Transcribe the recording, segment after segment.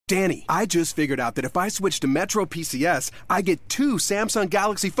Danny, I just figured out that if I switch to Metro PCS, I get 2 Samsung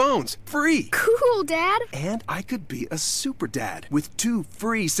Galaxy phones free. Cool, Dad. And I could be a super dad with 2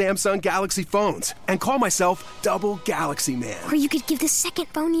 free Samsung Galaxy phones and call myself Double Galaxy Man. Or you could give the second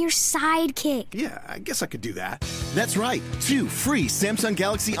phone to your sidekick. Yeah, I guess I could do that. That's right. 2 free Samsung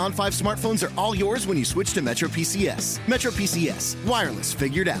Galaxy On 5 smartphones are all yours when you switch to Metro PCS. Metro PCS. Wireless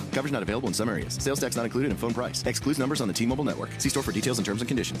figured out. Coverage not available in some areas. Sales tax not included in phone price. Excludes numbers on the T-Mobile network. See store for details and terms and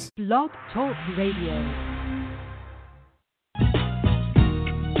conditions. Blog Talk Radio.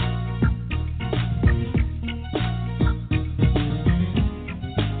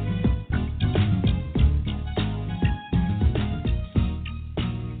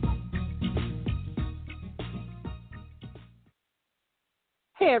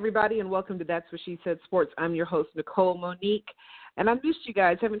 Hey, everybody, and welcome to That's What She Said Sports. I'm your host, Nicole Monique, and I missed you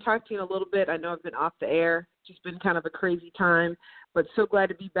guys. Haven't talked to you in a little bit. I know I've been off the air. Just been kind of a crazy time, but so glad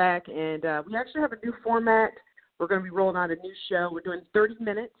to be back. And we actually have a new format. We're going to be rolling out a new show. We're doing 30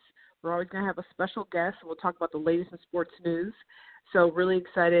 minutes. We're always going to have a special guest, and we'll talk about the latest in sports news. So really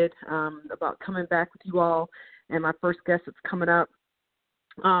excited about coming back with you all, and my first guest that's coming up.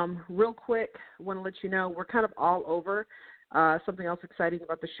 Real quick, I want to let you know we're kind of all over. Something else exciting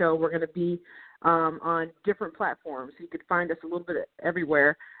about the show, we're going to be on different platforms. You could find us a little bit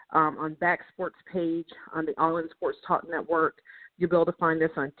everywhere. On Back Sports page, on the All In Sports Talk Network. You'll be able to find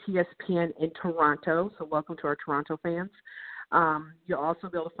us on TSPN in Toronto, so welcome to our Toronto fans. You'll also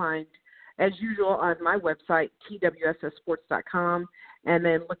be able to find, as usual, on my website, twsssports.com, and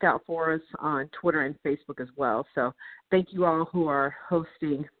then look out for us on Twitter and Facebook as well. So thank you all who are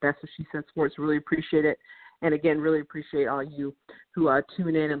hosting That's What She Said Sports. Really appreciate it. And, again, really appreciate all you who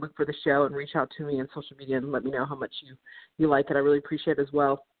tune in and look for the show and reach out to me on social media and let me know how much you like it. I really appreciate it as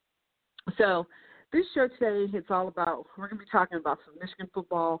well. So this show today, it's all about – we're going to be talking about some Michigan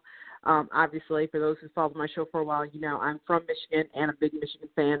football. Obviously, for those who followed my show for a while, you know I'm from Michigan and a big Michigan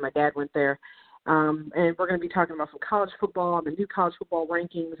fan. My dad went there. And we're going to be talking about some college football, the new college football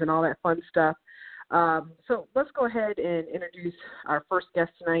rankings and all that fun stuff. So let's go ahead and introduce our first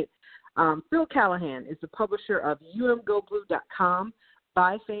guest tonight. Phil Callihan is the publisher of umgoblue.com,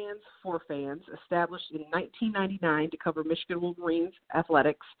 by fans, for fans, established in 1999 to cover Michigan Wolverines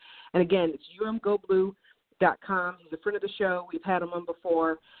athletics. And again, it's umgoblue.com. He's a friend of the show. We've had him on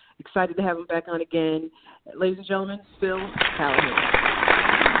before. Excited to have him back on again. Ladies and gentlemen, Phil Callihan.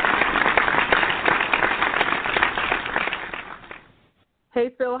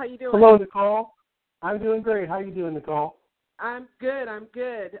 Hey, Phil, how you doing? Hello, Nicole. I'm doing great. How you doing, Nicole? I'm good.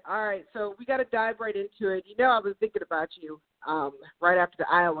 All right, so we got to dive right into it. You know, I was thinking about you right after the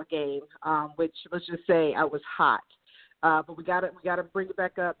Iowa game, which let's just say I was hot. But we got to bring it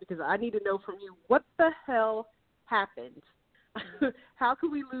back up because I need to know from you what the hell happened. How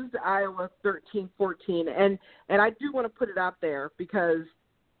could we lose to Iowa 13-14? And I do want to put it out there because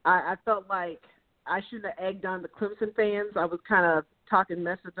I felt like I shouldn't have egged on the Clemson fans. I was kind of talking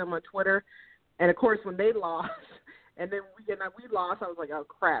mess with them on Twitter, and of course when they lost. And then we lost. I was like, oh,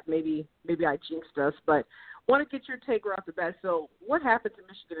 crap, maybe I jinxed us. But want to get your take right off the bat. So what happened to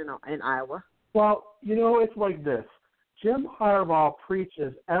Michigan and Iowa? Well, you know, it's like this. Jim Harbaugh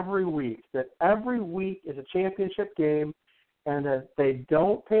preaches every week that every week is a championship game and that they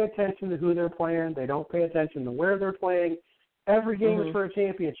don't pay attention to who they're playing. They don't pay attention to where they're playing. Every game is for a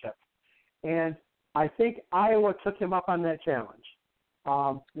championship. And I think Iowa took him up on that challenge.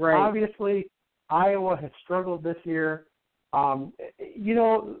 Right. Obviously, Iowa has struggled this year. You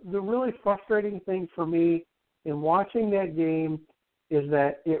know, the really frustrating thing for me in watching that game is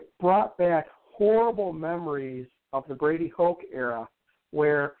that it brought back horrible memories of the Brady Hoke era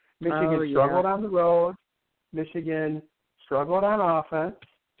where Michigan struggled on the road, Michigan struggled on offense,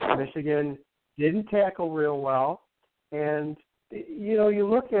 Michigan didn't tackle real well, and, you know, you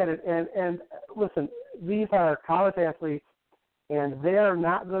look at it and listen, these are college athletes, and they are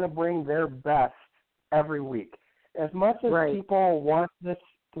not going to bring their best every week. As much as people want this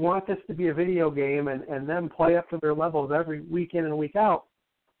to be a video game and them play up to their levels every week in and week out,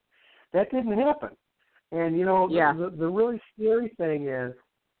 that didn't happen. And, you know, the really scary thing is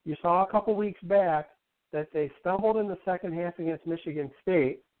you saw a couple weeks back that they stumbled in the second half against Michigan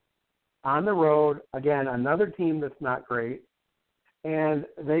State on the road. Again, another team that's not great. And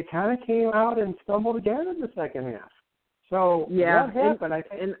they kind of came out and stumbled again in the second half. So what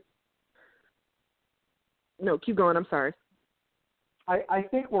happened? No, keep going. I'm sorry. I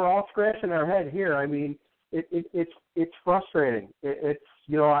think we're all scratching our head here. I mean, it's frustrating. It's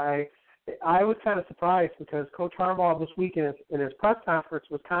you know, I was kind of surprised because Coach Harbaugh this week in his press conference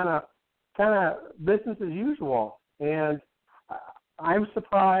was kind of business as usual. And I'm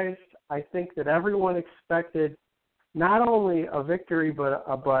surprised. I think that everyone expected not only a victory, but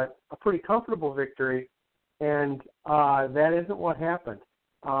a pretty comfortable victory, and that isn't what happened.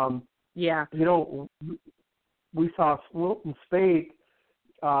 Yeah. We saw Wilton Spate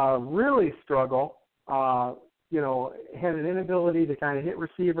really struggle, had an inability to kind of hit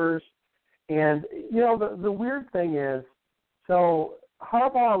receivers. And, the weird thing is, so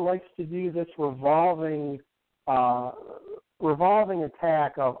Harbaugh likes to do this revolving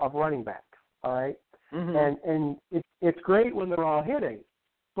attack of running backs, all right? Mm-hmm. And it's great when they're all hitting.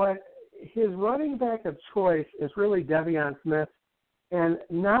 But his running back of choice is really De'Veon Smith, and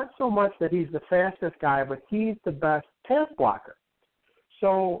not so much that he's the fastest guy, but he's the best pass blocker.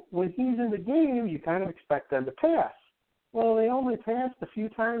 So when he's in the game, you kind of expect them to pass. Well, they only passed a few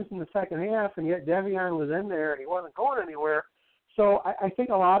times in the second half, and yet De'Veon was in there, and he wasn't going anywhere. So I think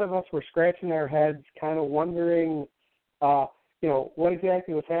a lot of us were scratching our heads, kind of wondering, what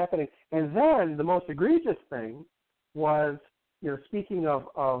exactly was happening. And then the most egregious thing was, speaking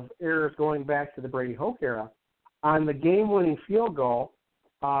of errors going back to the Brady Hoke era, on the game-winning field goal,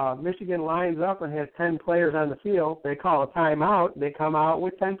 Michigan lines up and has 10 players on the field. They call a timeout. They come out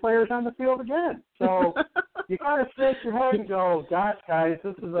with 10 players on the field again. So you kind of scratch your head and go, gosh, guys,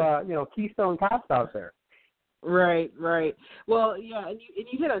 this is Keystone Cops out there. Right. Well, yeah, and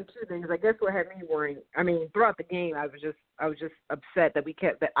you hit on two things. I guess what had me worrying, throughout the game, I was just upset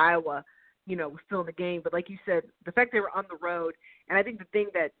that Iowa, was still in the game. But like you said, the fact they were on the road, and I think the thing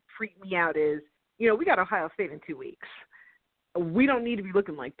that freaked me out is, we got Ohio State in 2 weeks. We don't need to be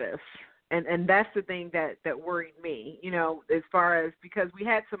looking like this. And that's the thing that worried me, as far as, because we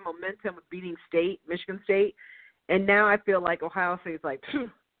had some momentum with beating Michigan State, and now I feel like Ohio State's like,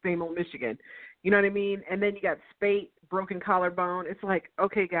 same old Michigan. You know what I mean? And then you got Spate, broken collarbone. It's like,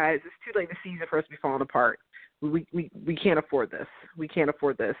 okay, guys, it's too late in the season for us to be falling apart. We can't afford this. We can't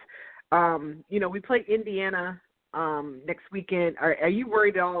afford this. We play Indiana next weekend. Are you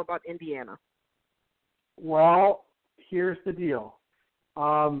worried at all about Indiana? Well, here's the deal.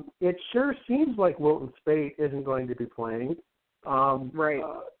 It sure seems like Wilton Spate isn't going to be playing. Right.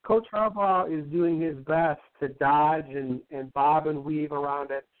 Coach Harbaugh is doing his best to dodge and bob and weave around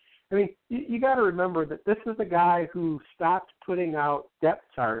it. You got to remember that this is a guy who stopped putting out depth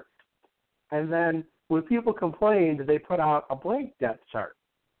charts, and then when people complained, they put out a blank depth chart.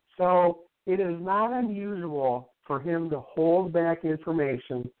 So it is not unusual for him to hold back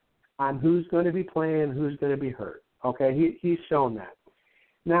information on who's going to be playing, who's going to be hurt. Okay, he's shown that.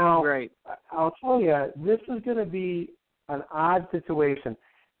 Now, right. I'll tell you, this is going to be an odd situation.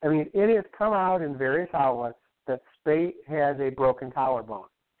 It has come out in various outlets that Spate has a broken collarbone.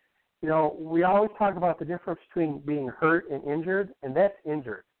 We always talk about the difference between being hurt and injured, and that's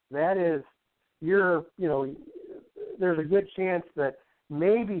injured. That is, there's a good chance that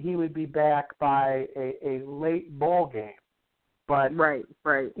maybe he would be back by a late bowl game. But right.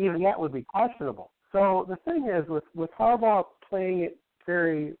 even that would be questionable. So the thing is, with Harbaugh playing it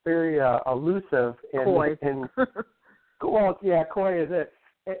very, very elusive coy. Well, yeah, coy is it.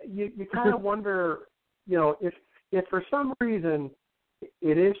 You kind of wonder, if for some reason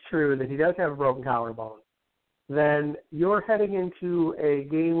it is true that he does have a broken collarbone, then you're heading into a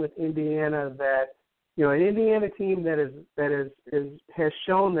game with Indiana that, an Indiana team that has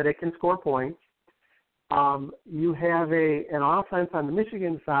shown that it can score points. You have an offense on the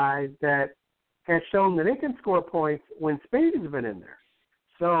Michigan side that has shown that it can score points when Spade has been in there.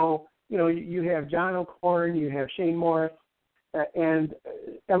 So, you have John O'Korn, you have Shane Morris, and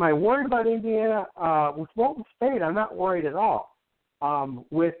am I worried about Indiana? With Wilton Spade, I'm not worried at all.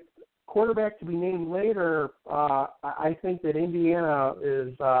 With quarterback to be named later, I think that Indiana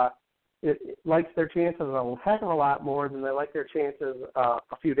it likes their chances a heck of a lot more than they like their chances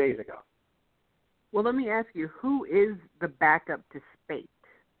a few days ago. Well, let me ask you, who is the backup to Spate?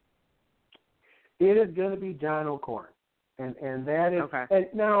 It is going to be John O'Korn. And that is okay. And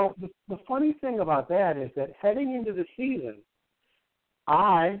now, the funny thing about that is that heading into the season,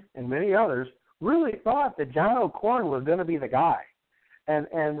 I and many others really thought that John O'Korn was going to be the guy. And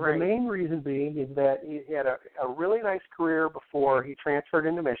right. The main reason being is that he had a really nice career before he transferred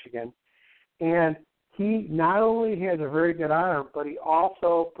into Michigan. And he not only has a very good arm, but he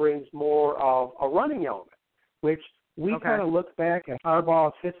also brings more of a running element, which we kind of looked back at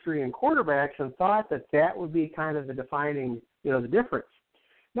Harbaugh's history in quarterbacks and thought that would be kind of the defining, the difference.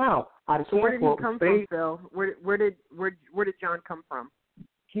 Now, so where did he come from, Phil? Where did John come from?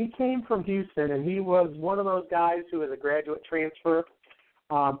 He came from Houston, and he was one of those guys who was a graduate transfer.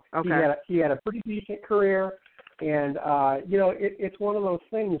 He had a pretty decent career, and it's one of those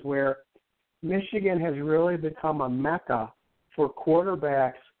things where Michigan has really become a mecca for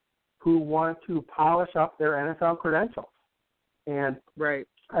quarterbacks who want to polish up their NFL credentials. And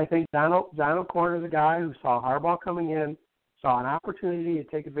I think Don O'Korn is a guy who saw Harbaugh coming in, saw an opportunity to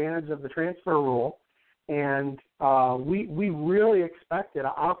take advantage of the transfer rule, and we really expected,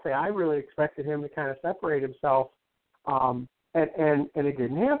 I really expected him to kind of separate himself, and it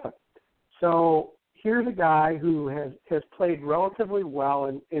didn't happen. So here's a guy who has played relatively well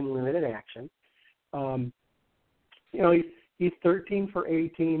in limited action. He's 13 for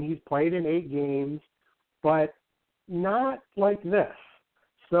 18. He's played in 8 games, but not like this.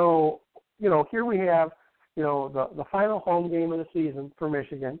 So, here we have, the final home game of the season for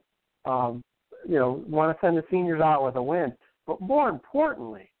Michigan. Want to send the seniors out with a win. But more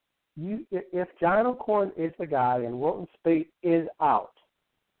importantly, if John O'Korn is the guy and Wilton Speight is out,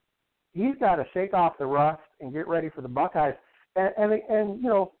 he's got to shake off the rust and get ready for the Buckeyes. And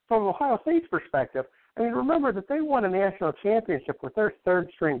from Ohio State's perspective, I mean, remember that they won a national championship with their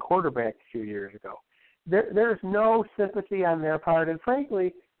third-string quarterback a few years ago. There's no sympathy on their part. And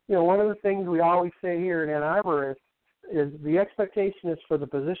frankly, one of the things we always say here in Ann Arbor is the expectation is for the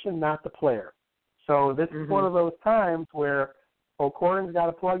position, not the player. So this is one of those times where O'Korn's got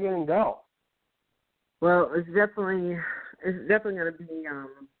to plug in and go. Well, it's definitely going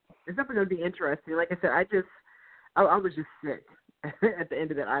to be interesting. Like I said, I was just sick at the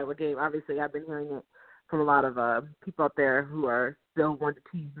end of that Iowa game. Obviously, I've been hearing it from a lot of people out there who are still wanting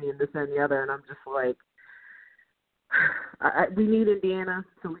to tease me and this and the other, and I'm just like, we need Indiana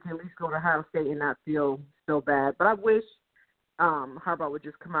so we can at least go to Ohio State and not feel so bad. But I wish Harbaugh would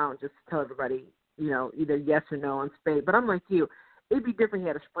just come out and just tell everybody, either yes or no on Speight. But I'm like you. It'd be different if he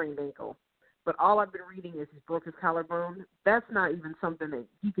had a sprained ankle. But all I've been reading is he broke his collarbone. That's not even something that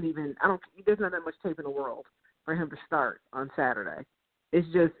he can even – there's not that much tape in the world for him to start on Saturday. It's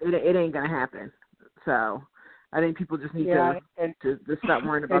just it ain't going to happen. So I think people just need to stop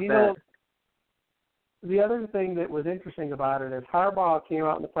worrying about that. The other thing that was interesting about it is Harbaugh came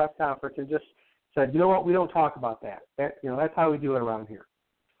out in the press conference and just said, you know what, we don't talk about that. That's how we do it around here.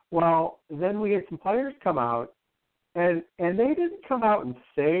 Well, then we had some players come out, and they didn't come out and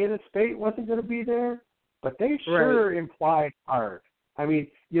say that Speight wasn't going to be there, but they sure implied hard. I mean,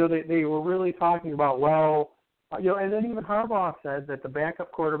 they were really talking about, and then even Harbaugh said that the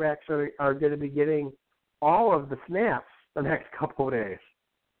backup quarterbacks are going to be getting all of the snaps the next couple of days.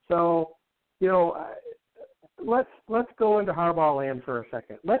 So, let's go into Harbaugh land for a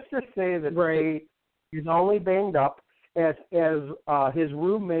second. Let's just say that Speight is only banged up, as his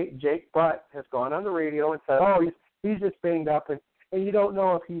roommate Jake Butt has gone on the radio and said, he's just banged up, and you don't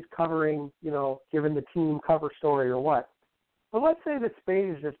know if he's covering, giving the team cover story or what. But let's say that Speight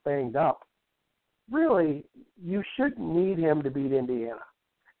is just banged up. Really, you shouldn't need him to beat Indiana.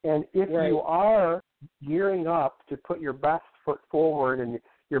 And if you are gearing up to put your best foot forward and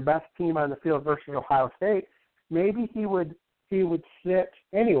your best team on the field versus Ohio State, maybe he would sit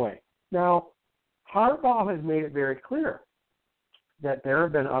anyway. Now, Harbaugh has made it very clear that there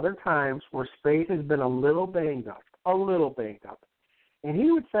have been other times where Speight has been a little banged up, and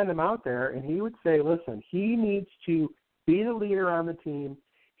he would send him out there and he would say, listen, he needs to be the leader on the team.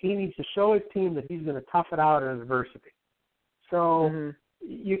 He needs to show his team that he's going to tough it out in adversity. So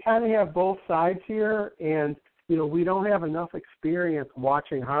you kind of have both sides here, and we don't have enough experience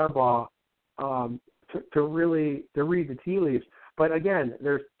watching Harbaugh to read the tea leaves. But again,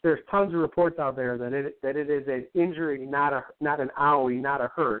 there's tons of reports out there that it is an injury, not an owie, not a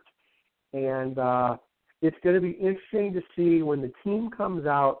hurt, and it's going to be interesting to see when the team comes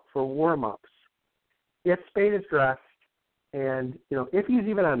out for warm-ups if Speight is dressed, and if he's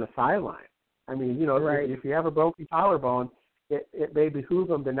even on the sideline. I mean, if you have a broken collarbone, it may behoove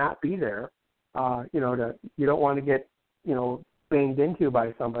him to not be there. You don't want to get banged into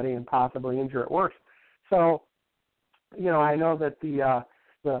by somebody and possibly injure it worse. So, I know that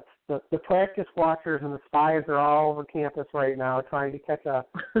the practice watchers and the spies are all over campus right now trying to catch a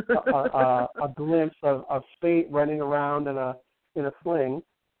glimpse of Speight running around in a sling,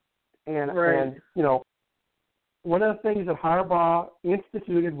 and one of the things that Harbaugh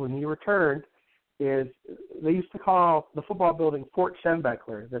instituted when he returned is they used to call the football building Fort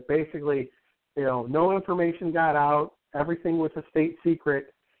Schembechler, that basically, no information got out, everything was a state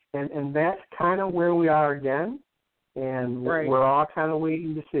secret, and that's kind of where we are again, and we're all kind of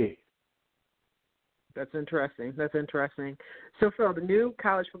waiting to see. That's interesting. So, Phil, the new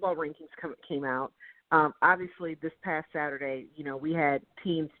college football rankings came out. Obviously, this past Saturday, we had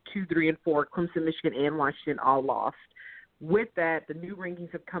teams 2, 3, and 4, Clemson, Michigan, and Washington all lost. With that, the new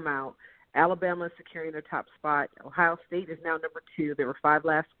rankings have come out. Alabama is securing their top spot. Ohio State is now number 2. There were 5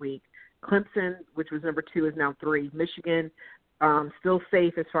 last week. Clemson, which was number 2, is now 3. Michigan, still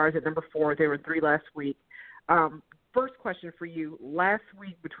safe as far as at number 4. They were 3 last week. First question for you. Last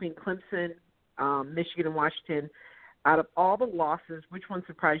week between Clemson, Michigan, and Washington, out of all the losses, which one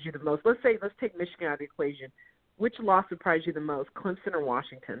surprised you the most? Let's take Michigan out of the equation. Which loss surprised you the most, Clemson or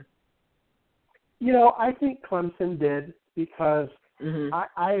Washington? I think Clemson did because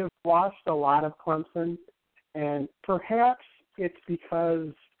I have watched a lot of Clemson, and perhaps it's because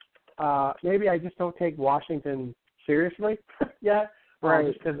maybe I just don't take Washington seriously yet.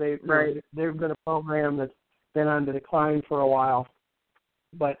 Right. Because they've been a program that's been on the decline for a while.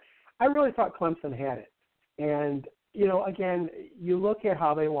 But I really thought Clemson had it. And, again, you look at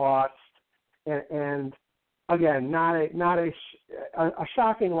how they lost, and again, not a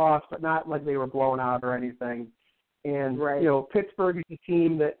shocking loss, but not like they were blown out or anything. And, Pittsburgh is a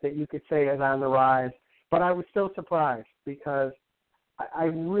team that you could say is on the rise. But I was still surprised because I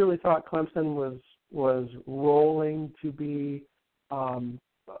really thought Clemson was rolling to be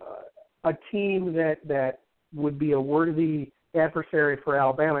a team that would be a worthy adversary for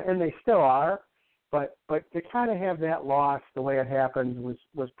Alabama, and they still are. But to kind of have that loss the way it happened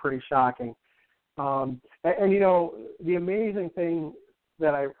was pretty shocking. And the amazing thing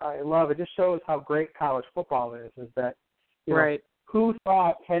that I love, it just shows how great college football is that who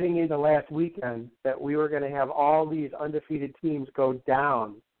thought heading into last weekend that we were going to have all these undefeated teams go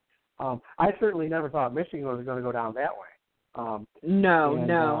down? I certainly never thought Michigan was going to go down that way.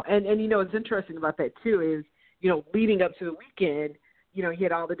 No. And what's interesting about that, too, is, leading up to the weekend, you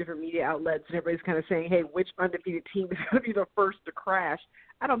had all the different media outlets and everybody's kind of saying, hey, which undefeated team is going to be the first to crash?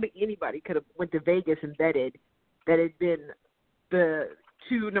 I don't think anybody could have went to Vegas and betted that it'd been the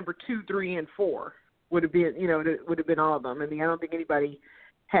number 2, 3, and 4 would have been, it would have been all of them. I mean, I don't think anybody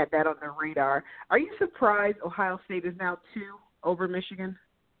had that on their radar. Are you surprised Ohio State is now 2 over Michigan?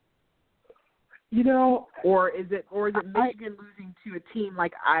 Or is it Michigan losing to a team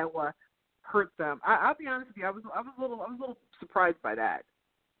like Iowa hurt them? I'll be honest with you, I was a little surprised by that.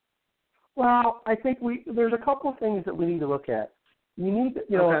 Well, I think there's a couple of things that we need to look at. You need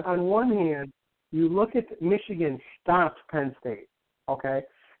to, on one hand, you look at Michigan stomped Penn State, okay?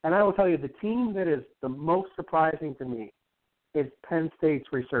 And I will tell you, the team that is the most surprising to me is Penn State's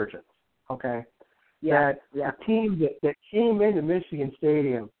resurgence, okay? Yeah. A team that came into Michigan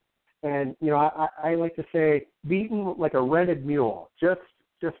Stadium and, I like to say, beaten like a rented mule, just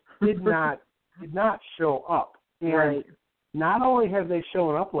did not show up. And not only have they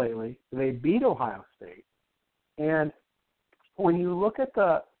shown up lately, they beat Ohio State. And when you look at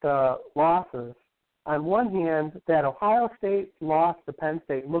the losses, on one hand, that Ohio State loss to Penn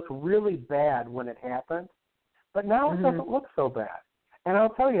State looked really bad when it happened, but now it doesn't look so bad. And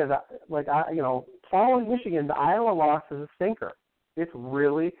I'll tell you that, following Michigan, the Iowa loss is a stinker. It's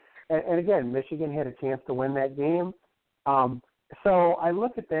really, and again, Michigan had a chance to win that game. So I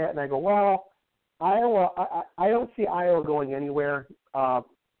look at that and I go, well, Iowa, I don't see Iowa going anywhere.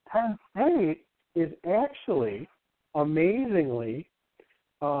 Penn State is actually amazingly,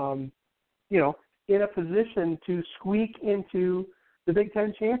 in a position to squeak into the Big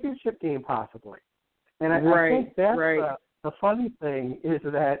Ten championship game possibly. And I think that's the funny thing is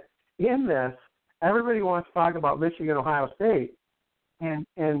that in this, everybody wants to talk about Michigan, Ohio State, and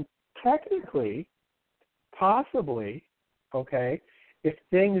technically, possibly, if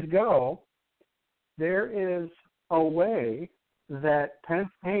things go, there is a way that Penn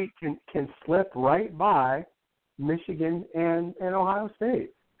State can slip right by Michigan and Ohio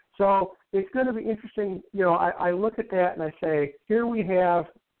State. So it's going to be interesting. I look at that and I say, here we have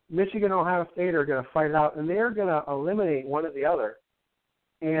Michigan and Ohio State are going to fight it out, and they're going to eliminate one or the other.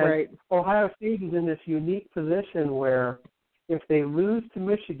 And Ohio State is in this unique position where if they lose to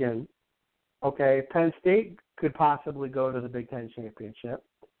Michigan, Penn State could possibly go to the Big Ten championship.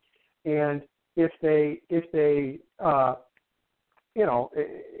 And if the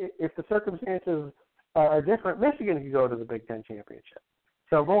circumstances are different, Michigan could go to the Big Ten championship.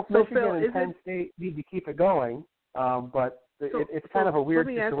 So both Michigan and Penn State need to keep it going, but it's kind of a weird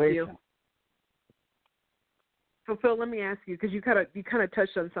situation. So Phil, let me ask you, because you kind of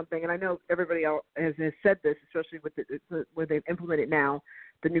touched on something, and I know everybody else has said this, especially with where they've implemented now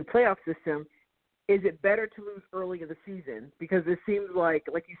the new playoff system. Is it better to lose early in the season? Because it seems like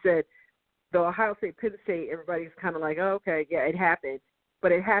you said, the Ohio State, Penn State, everybody's kind of like, oh, okay, yeah, it happened,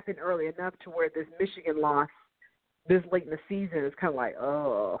 but it happened early enough to where this Michigan loss this late in the season is kind of like,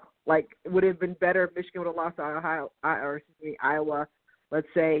 oh, would it have been better if Michigan would have lost to Iowa, let's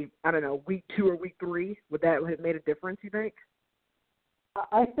say, I don't know, week 2 or week 3? Would that have made a difference, you think?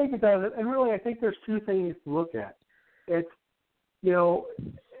 I think it does. And really, I think there's two things to look at. It's,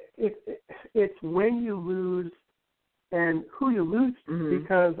 it's when you lose and who you lose to,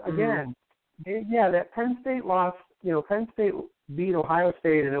 because, again, that Penn State loss, Penn State beat Ohio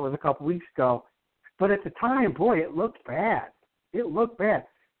State, and it was a couple weeks ago. But at the time, boy, it looked bad.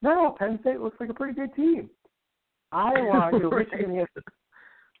 Now Penn State looks like a pretty good team. Iowa,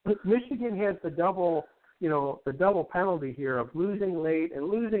 Michigan has the double penalty here of losing late and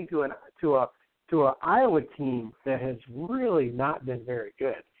losing to an Iowa team that has really not been very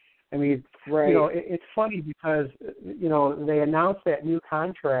good. I mean, it's funny because they announced that new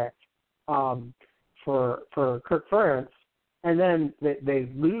contract for Kirk Ferentz, and then they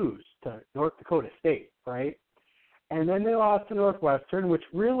lose to North Dakota State, right? And then they lost to Northwestern, which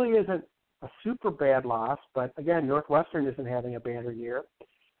really isn't a super bad loss, but again, Northwestern isn't having a banner year.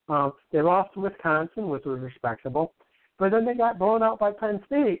 They lost to Wisconsin, which was respectable, but then they got blown out by Penn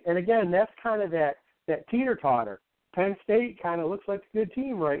State, and again, that's kind of that teeter-totter. Penn State kind of looks like a good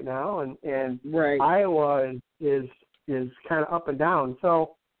team right now, and Iowa is kind of up and down.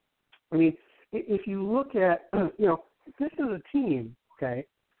 So, I mean, if you look at, this is a team, okay?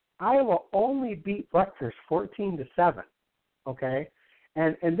 Iowa only beat Rutgers 14-7, okay?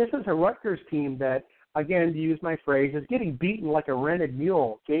 And this is a Rutgers team that, again, to use my phrase, is getting beaten like a rented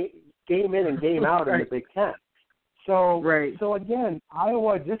mule, game in and game out in the Big Ten. So again,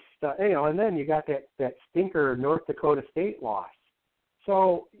 Iowa just, and then you got that stinker North Dakota State loss.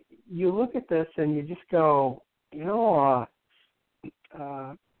 So you look at this and you just go, Iowa,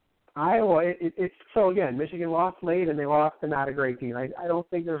 it's so again, Michigan lost late and they lost to not a great team. I don't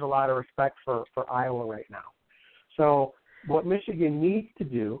think there's a lot of respect for Iowa right now. So what Michigan needs to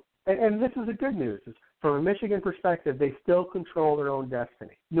do, and this is the good news, is from a Michigan perspective, they still control their own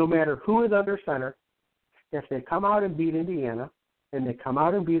destiny. No matter who is under center, if they come out and beat Indiana and they come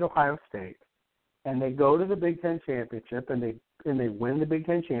out and beat Ohio State and they go to the Big Ten championship and they win the Big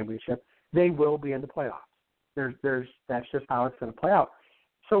Ten championship, they will be in the playoffs. That's just how it's going to play out.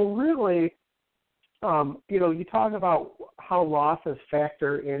 So really, you talk about how losses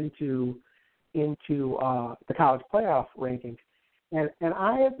factor into the college playoff rankings, and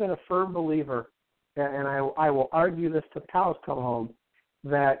I have been a firm believer, and I will argue this to the cows come home,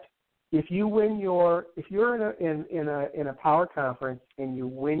 that if you're in a power conference and you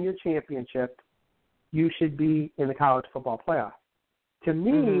win your championship, you should be in the college football playoff. To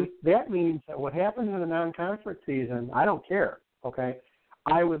me, that means that what happens in the non-conference season, I don't care. Okay.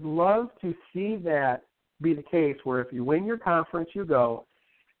 I would love to see that be the case where if you win your conference, you go.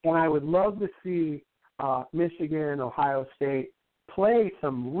 And I would love to see Michigan, Ohio State play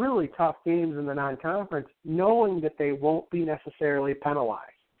some really tough games in the non-conference, knowing that they won't be necessarily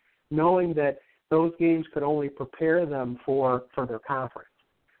penalized, knowing that those games could only prepare them for their conference.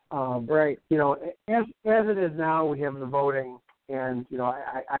 As it is now, we have the voting, and,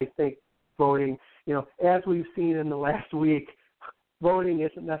 I think voting, as we've seen in the last week, voting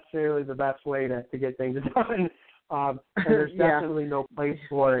isn't necessarily the best way to get things done. And there's definitely no place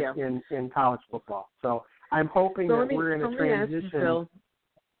for it in college football. So I'm hoping that we're in a transition. Ask you,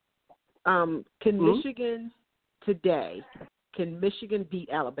 Phil, can Michigan today, beat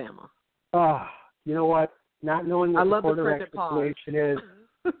Alabama? You know what? Not knowing what the quarterback situation is.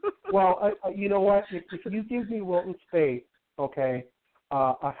 Well, you know what? If you give me Wilton Speight, okay,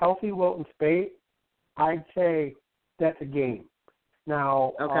 a healthy Wilton Speight, I'd say that's a game.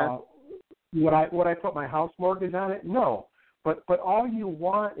 Now, would I put my house mortgage on it? No. But all you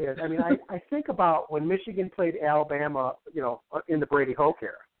want is, I mean, I think about when Michigan played Alabama, in the Brady Hoke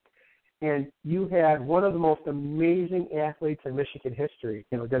era, and you had one of the most amazing athletes in Michigan history,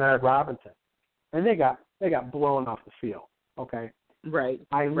 Denard Robinson, and they got blown off the field. Okay. Right.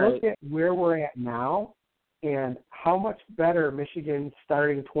 I look at where we're at now, and how much better Michigan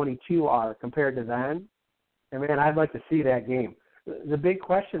starting 22 are compared to then. And man, I'd like to see that game. The big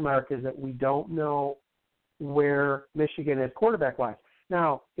question mark is that we don't know where Michigan is quarterback-wise.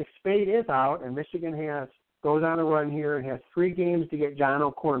 Now, if Spade is out and Michigan goes on a run here and has 3 games to get John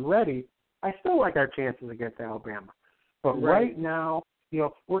O'Korn ready, I still like our chances against Alabama. But right now,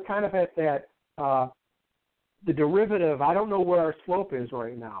 we're kind of at that the derivative. I don't know where our slope is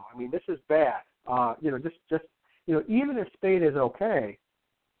right now. I mean, this is bad. Even if Spade is okay,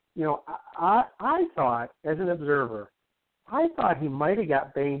 I thought, as an observer, I thought he might have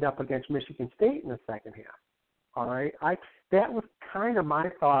got banged up against Michigan State in the second half. All right, that was kind of my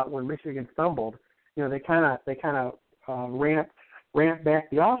thought when Michigan stumbled. They kind of ramped back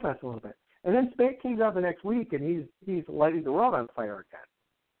the offense a little bit, and then Spade comes out the next week and he's lighting the world on fire again.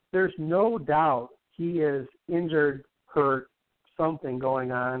 There's no doubt he is injured, hurt, something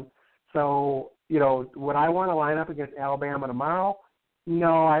going on. So would I want to line up against Alabama tomorrow?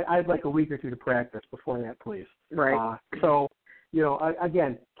 No, I'd like a week or two to practice before that, please. Right. So,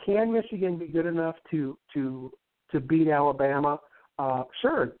 again, can Michigan be good enough to beat Alabama?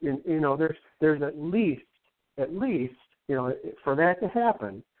 Sure. There's at least, for that to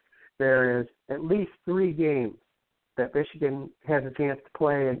happen, there is at least 3 games that Michigan has a chance to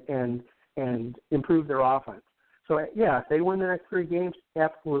play and improve their offense. So, yeah, if they win the next 3 games,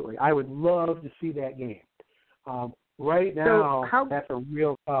 absolutely. I would love to see that game. Right now, that's a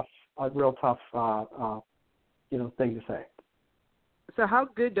real tough thing to say. So how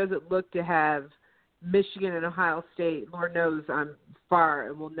good does it look to have Michigan and Ohio State? Lord knows I'm far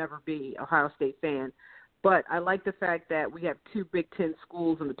and will never be an Ohio State fan, but I like the fact that we have 2 Big Ten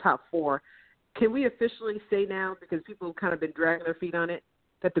schools in the top 4. Can we officially say now, because people have kind of been dragging their feet on it,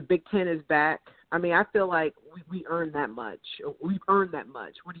 that the Big Ten is back? I mean, I feel like we earned that much. We've earned that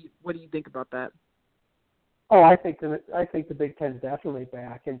much. What do you think about that? Oh, I think the Big Ten is definitely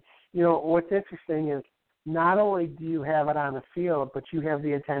back. And what's interesting is not only do you have it on the field, but you have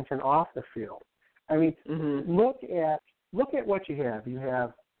the attention off the field. I mean, look at what you have. You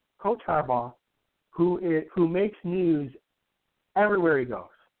have Coach Harbaugh, who makes news everywhere he goes.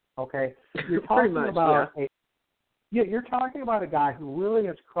 Okay, you're talking you're talking about a guy who really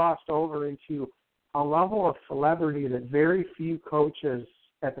has crossed over into a level of celebrity that very few coaches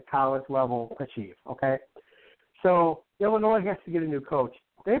at the college level achieve. Okay. So Illinois has to get a new coach.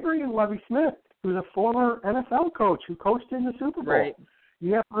 They bring in Lovie Smith, who's a former NFL coach who coached in the Super Bowl. Right.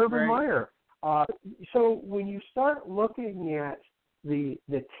 You have Urban Meyer. So when you start looking at the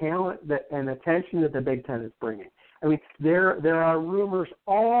talent and attention that the Big Ten is bringing, I mean, there are rumors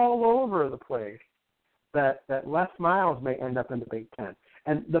all over the place that Les Miles may end up in the Big Ten.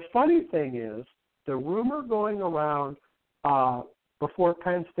 And the funny thing is, the rumor going around before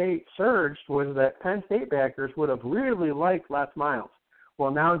Penn State surged was that Penn State backers would have really liked Les Miles.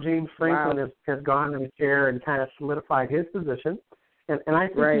 Well, now James Franklin has gone in a chair and kind of solidified his position, and I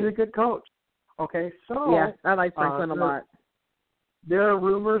think he's a good coach. Okay, so yeah, I like Franklin a lot. There are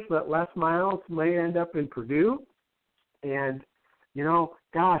rumors that Les Miles may end up in Purdue, and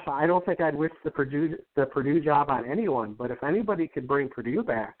gosh, I don't think I'd wish the Purdue job on anyone. But if anybody could bring Purdue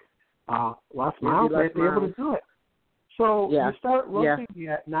back, Les Miles might be able to do it. So you start looking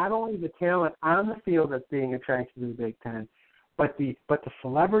at not only the talent on the field that's being attracted to the Big Ten, but the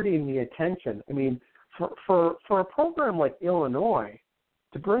celebrity and the attention. I mean, for a program like Illinois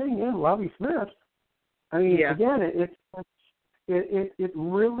to bring in Lovie Smith, I mean, again, it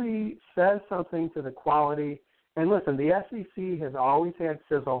really says something to the quality. And listen, the SEC has always had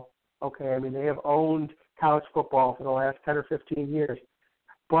sizzle. Okay, I mean, they have owned college football for the last 10 or 15 years.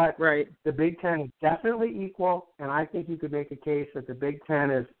 But the Big Ten is definitely equal, and I think you could make a case that the Big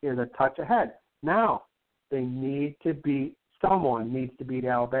Ten is a touch ahead. Now, someone needs to beat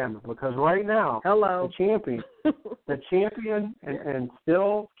Alabama, because right now, the champion and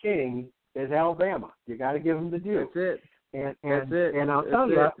still king is Alabama. You got to give them the due. That's it. And I'll tell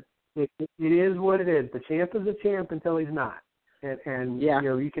you, it is what it is. The champ is a champ until he's not. And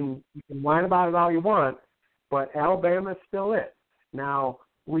you can whine about it all you want, but Alabama's still it. Now,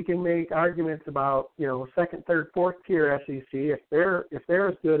 we can make arguments about, second, third, fourth tier SEC if they're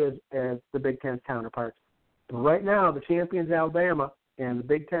as good as the Big Ten's counterparts. But right now, the champion's Alabama, and the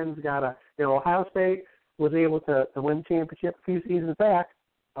Big Ten's got Ohio State was able to win the championship a few seasons back.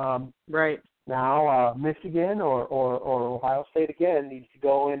 Now, Michigan or Ohio State again needs to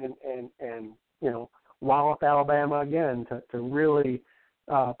go in and wallop Alabama again to really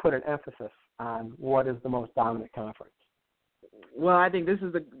put an emphasis on what is the most dominant conference. Well, I think that's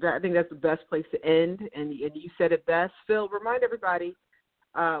the best place to end, and you said it best. Phil, remind everybody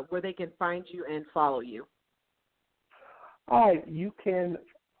where they can find you and follow you. All right, you can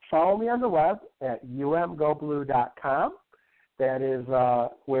follow me on the web at umgoblue.com. That is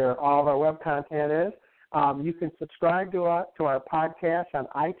where all of our web content is. You can subscribe to our podcast on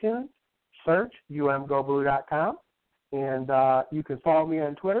iTunes. Search umgoblue.com, and you can follow me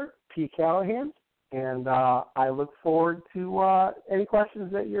on Twitter, P. Callihan. And I look forward to any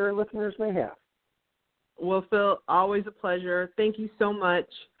questions that your listeners may have. Well, Phil, always a pleasure. Thank you so much.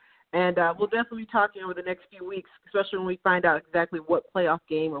 And we'll definitely be talking over the next few weeks, especially when we find out exactly what playoff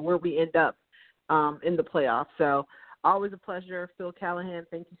game or where we end up in the playoffs. So always a pleasure. Phil Callihan,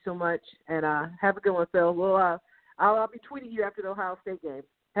 thank you so much. And have a good one, Phil. I'll be tweeting you after the Ohio State game.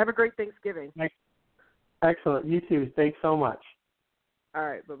 Have a great Thanksgiving. Excellent. You too. Thanks so much. All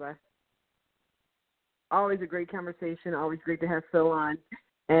right. Bye-bye. Always a great conversation. Always great to have Phil on.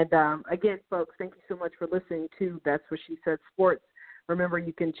 And, again, folks, thank you so much for listening to That's What She Said Sports. Remember,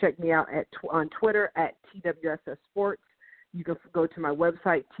 you can check me out on Twitter at TWSS Sports. You can go to my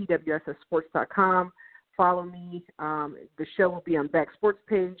website, twssports.com. Follow me. The show will be on Back Sports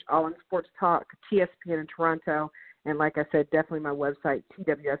page, All in Sports Talk, TSPN in Toronto. And like I said, definitely my website,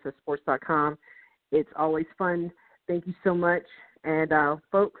 twssports.com. It's always fun. Thank you so much. And,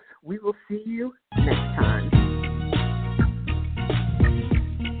 folks, we will see you next time.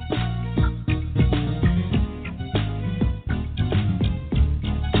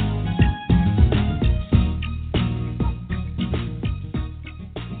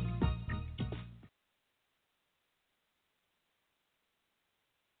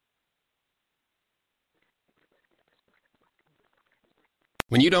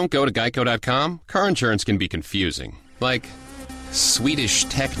 When you don't go to Geico.com, car insurance can be confusing. Like Swedish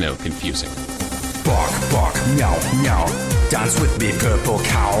techno confusing. Bark, bark, meow, meow. Dance with me, purple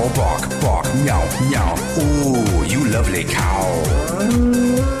cow. Bark, bark, meow, meow. Ooh, you lovely cow.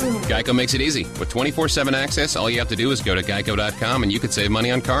 Geico makes it easy. With 24/7 access, all you have to do is go to Geico.com and you could save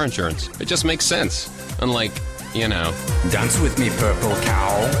money on car insurance. It just makes sense. Unlike, Dance with me, purple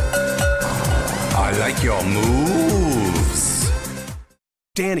cow. I like your moves.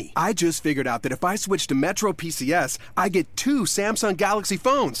 Danny, I just figured out that if I switch to Metro PCS, I get 2 Samsung Galaxy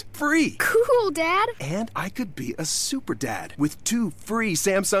phones free. Cool, Dad. And I could be a super dad with 2 free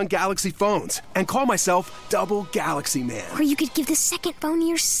Samsung Galaxy phones and call myself Double Galaxy Man. Or you could give the second phone to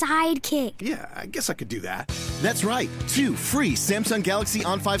your sidekick. Yeah, I guess I could do that. That's right. 2 free Samsung Galaxy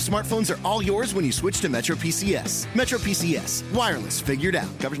On5 smartphones are all yours when you switch to Metro PCS. Metro PCS. Wireless figured out.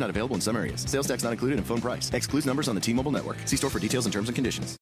 Coverage not available in some areas. Sales tax not included in phone price. Excludes numbers on the T-Mobile network. See store for details and terms and conditions.